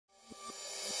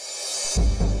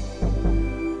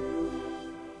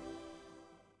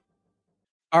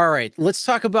All right, let's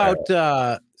talk Uh,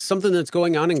 about something that's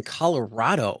going on in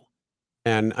Colorado.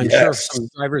 And I'm sure yes. some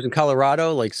drivers in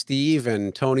Colorado, like Steve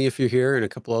and Tony, if you're here, and a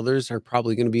couple others, are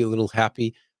probably going to be a little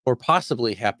happy or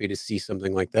possibly happy to see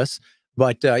something like this.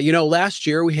 But last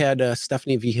year we had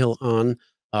Stephanie Vigil on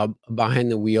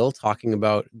behind the wheel talking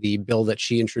about the bill that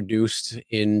she introduced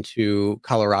into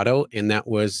Colorado, and that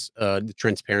was the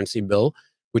transparency bill,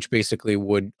 which basically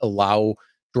would allow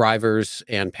drivers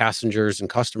and passengers and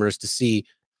customers to see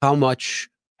how much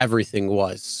everything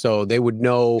was. So they would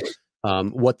know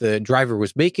what the driver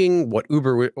was making, what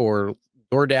Uber or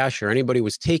DoorDash or anybody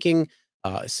was taking.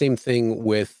 Same thing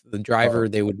with the driver; Oh,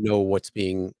 they would know what's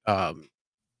being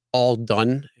all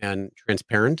done and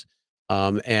transparent.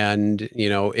 And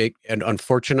it and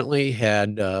unfortunately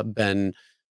had been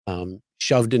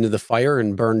shoved into the fire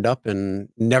and burned up and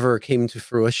never came to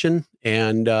fruition.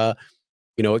 And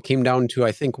it came down to,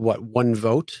 I think, what, one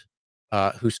vote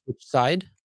who switched side,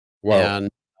 well, and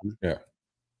yeah.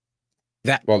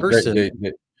 that Well, person.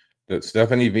 the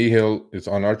Stephanie Vigil is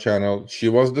on our channel. She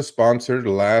was the sponsor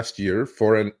last year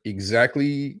for an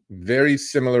exactly very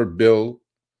similar bill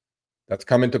that's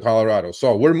coming to Colorado.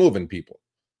 So we're moving people.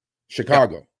 Yep.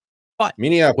 Chicago, But what's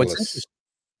Minneapolis, interesting,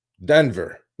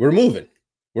 Denver. We're moving.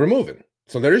 We're moving.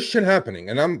 So there is shit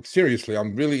happening. And I'm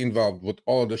really involved with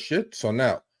all of the shit. So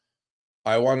now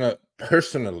I want to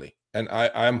personally, and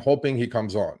I'm hoping he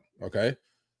comes on. Okay.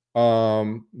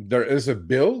 There is a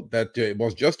bill that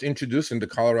was just introduced in the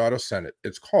Colorado Senate.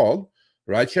 It's called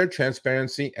RideShare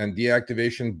Transparency and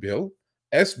Deactivation Bill,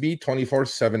 SB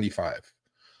 2475.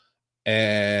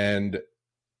 And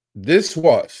this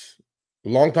was a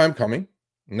long time coming.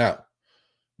 Now,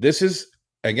 this is,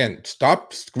 again,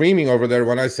 stop screaming over there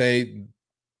when I say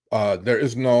there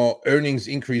is no earnings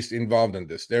increase involved in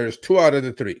this. There is 2 out of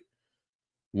the 3.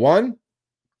 One,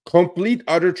 complete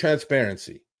utter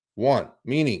transparency. One,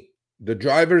 meaning the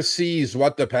driver sees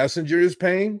what the passenger is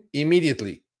paying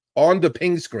immediately on the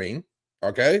ping screen,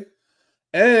 okay?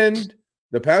 And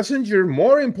the passenger,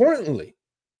 more importantly,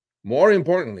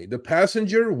 the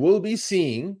passenger will be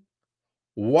seeing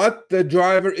what the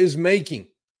driver is making.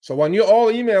 So when you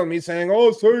all email me saying,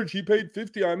 oh, Serge, he paid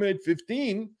 50, I made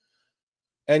 15,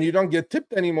 and you don't get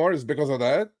tipped anymore, is because of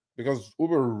that, because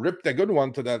Uber ripped a good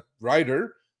one to that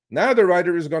rider. Now the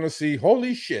rider is going to see,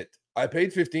 holy shit, I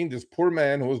paid 15. This poor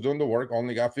man who was doing the work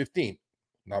only got 15.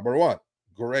 Number one,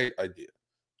 great idea.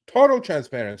 Total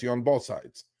transparency on both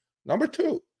sides. Number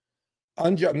two,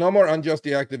 no more unjust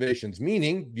deactivations,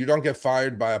 meaning you don't get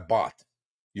fired by a bot.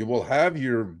 You will have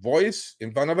your voice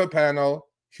in front of a panel,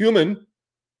 human,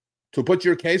 to put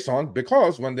your case on,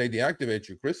 because when they deactivate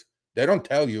you, Chris, they don't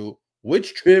tell you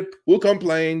which trip, who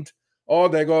complained. Oh,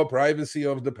 they go privacy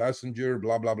of the passenger,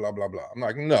 blah, blah, blah, blah, blah. I'm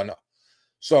like, no, no.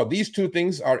 So these two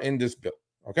things are in this bill,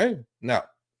 okay? Now,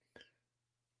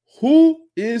 who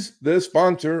is the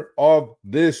sponsor of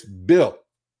this bill?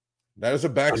 That is a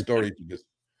backstory to this.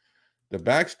 The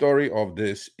backstory of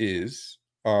this is,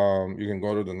 you can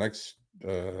go to the next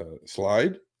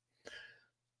slide.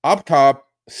 Up top,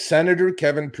 Senator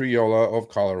Kevin Priola of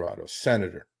Colorado,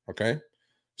 Senator, okay?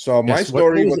 So my yes,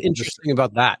 story what was was interesting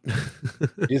about that?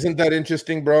 Isn't that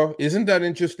interesting, bro? Isn't that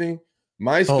interesting?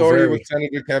 My Oh, story with very.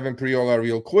 Senator Kevin Priola,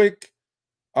 real quick.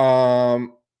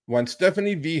 When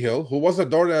Stephanie Vigil, who was a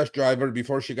DoorDash driver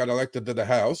before she got elected to the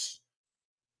House,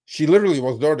 she literally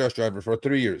was DoorDash driver for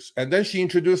 3 years, and then she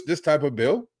introduced this type of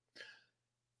bill.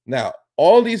 Now,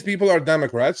 all these people are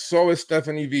Democrats, so is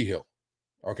Stephanie Vigil,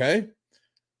 okay?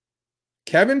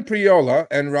 Kevin Priola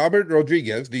and Robert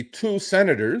Rodriguez, the 2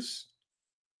 senators,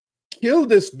 killed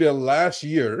this bill last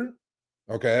year,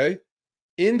 okay,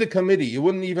 in the committee. It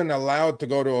wouldn't even allow it to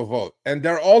go to a vote. And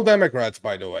they're all Democrats,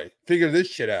 by the way. Figure this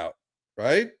shit out,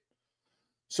 right?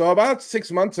 So about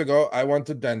 6 months ago, I went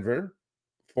to Denver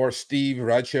for Steve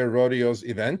RideShare Rodeo's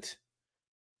event,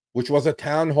 which was a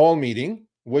town hall meeting,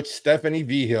 which Stephanie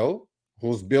Vigil,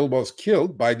 whose bill was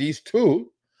killed by these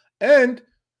 2, and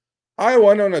I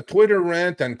went on a Twitter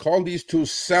rant and called these 2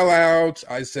 sellouts.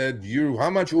 I said, how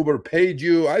much Uber paid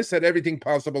you? I said everything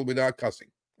possible without cussing,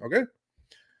 okay?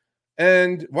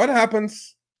 And what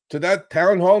happens to that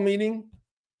town hall meeting?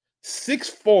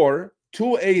 6'4",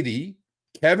 280,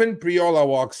 Kevin Priola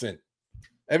walks in.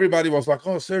 Everybody was like,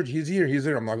 oh, Serge, he's here, he's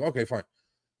here. I'm like, okay, fine.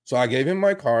 So I gave him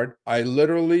my card. I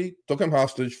literally took him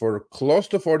hostage for close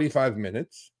to 45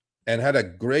 minutes and had a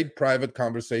great private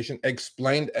conversation,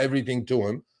 explained everything to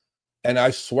him. And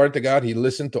I swear to God, he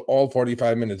listened to all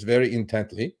 45 minutes very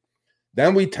intently.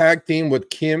 Then we tag team with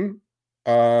Kim,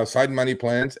 Side Money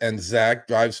Plans, and Zach,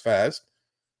 Drives Fast.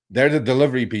 They're the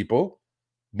delivery people.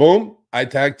 Boom, I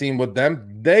tag team with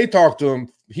them. They talk to him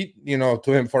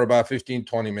to him for about 15,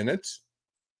 20 minutes.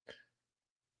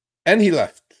 And he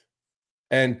left.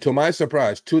 And to my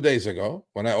surprise, 2 days ago,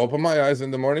 when I opened my eyes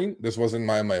in the morning, this was in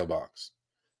my mailbox.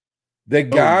 The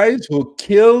guys who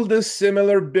killed a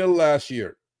similar bill last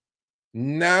year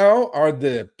now are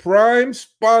the prime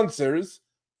sponsors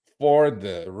for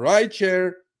the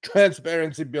RideShare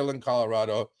transparency bill in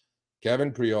Colorado.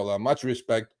 Kevin Priola, much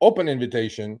respect. Open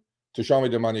invitation to Show Me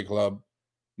the Money Club.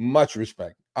 Much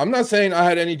respect. I'm not saying I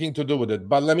had anything to do with it,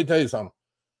 but let me tell you something.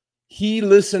 He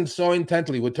listened so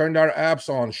intently. We turned our apps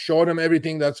on, showed him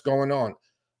everything that's going on.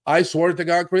 I swear to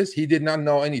God, Chris, he did not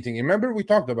know anything. Remember, we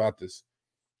talked about this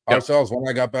ourselves when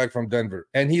I got back from Denver.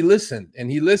 And he listened,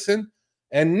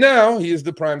 and now he is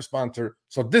the prime sponsor.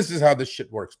 So this is how this shit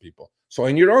works, people. So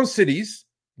in your own cities,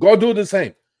 go do the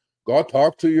same. Go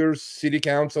talk to your city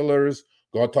councilors.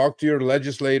 Go talk to your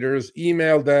legislators.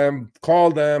 Email them,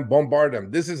 call them, bombard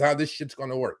them. This is how this shit's going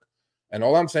to work. And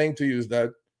all I'm saying to you is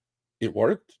that it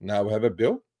worked. Now we have a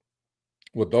bill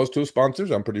with those two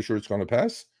sponsors. I'm pretty sure it's going to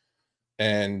pass.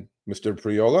 And Mr.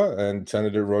 Priola and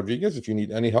Senator Rodriguez, if you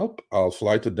need any help, I'll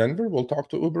fly to Denver. We'll talk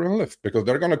to Uber and Lyft, because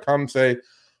they're going to come say,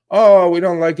 oh, we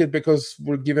don't like it because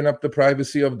we're giving up the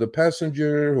privacy of the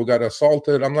passenger who got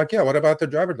assaulted. I'm like, yeah, what about the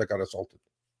driver that got assaulted?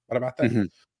 What about that?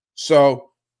 So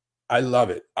I love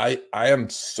it. I am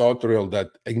so thrilled that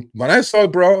when I saw,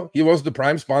 bro, he was the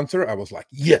prime sponsor, I was like,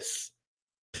 yes,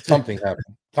 something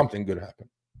happened. Something good happened.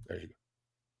 There you go.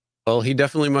 Well, he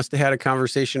definitely must have had a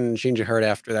conversation and change of heart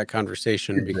after that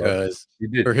conversation, because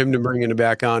for him to bring it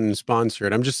back on and sponsor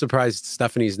it. I'm just surprised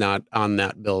Stephanie's not on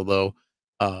that bill, though.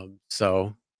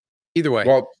 So either way.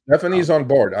 Well, Stephanie's on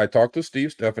board. I talked to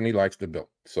Steve. Stephanie likes the bill,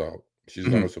 so she's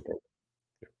going to support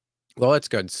it. Well, that's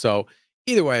good. So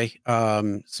either way,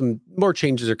 some more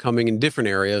changes are coming in different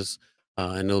areas,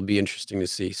 and it'll be interesting to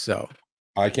see. So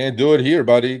I can't do it here,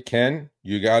 buddy. Ken,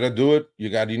 you got to do it. You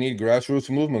need grassroots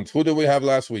movements. Who did we have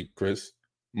last week, Chris?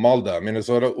 Malda,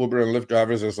 Minnesota Uber and Lyft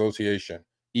Drivers Association.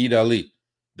 Eid Ali.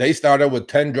 They started with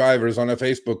 10 drivers on a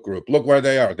Facebook group. Look where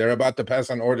they are. They're about to pass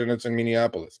an ordinance in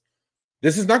Minneapolis.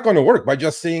 This is not going to work by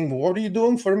just saying, what are you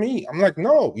doing for me? I'm like,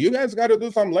 no, you guys got to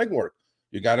do some legwork.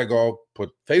 You got to go put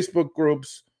Facebook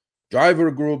groups,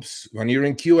 driver groups. When you're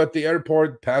in queue at the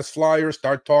airport, pass flyers,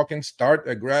 start talking, start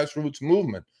a grassroots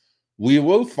movement. We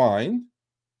will find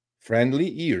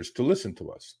friendly ears to listen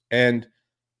to us. And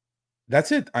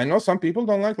that's it. I know some people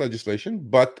don't like legislation,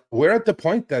 but we're at the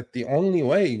point that the only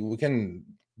way we can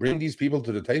bring these people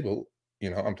to the table,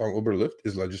 I'm talking Uber Lyft,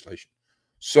 is legislation.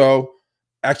 So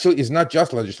actually, it's not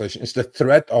just legislation, it's the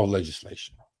threat of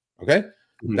legislation. Okay?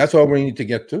 That's what we need to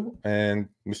get to. And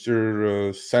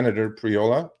Mr. Senator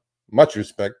Priola, much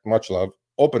respect, much love,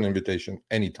 open invitation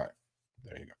anytime.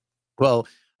 There you go. Well,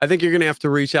 I think you're going to have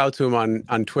to reach out to him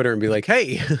on Twitter and be like,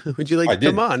 hey, would you like to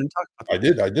come on and talk about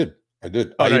that? I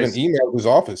did. Oh, I even emailed his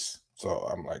office. So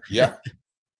I'm like, yeah.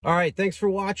 All right, thanks for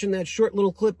watching. That short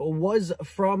little clip was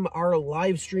from our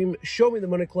live stream, Show Me the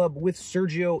Money Club with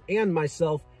Sergio and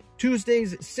myself,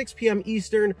 Tuesdays, 6 p.m.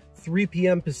 Eastern, 3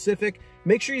 p.m. Pacific.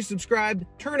 Make sure you subscribe,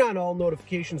 turn on all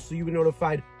notifications so you get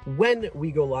notified when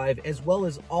we go live, as well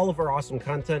as all of our awesome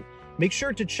content. Make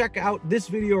sure to check out this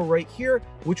video right here,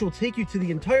 which will take you to the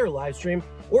entire live stream,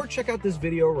 or check out this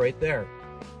video right there.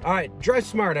 All right, drive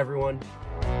smart, everyone.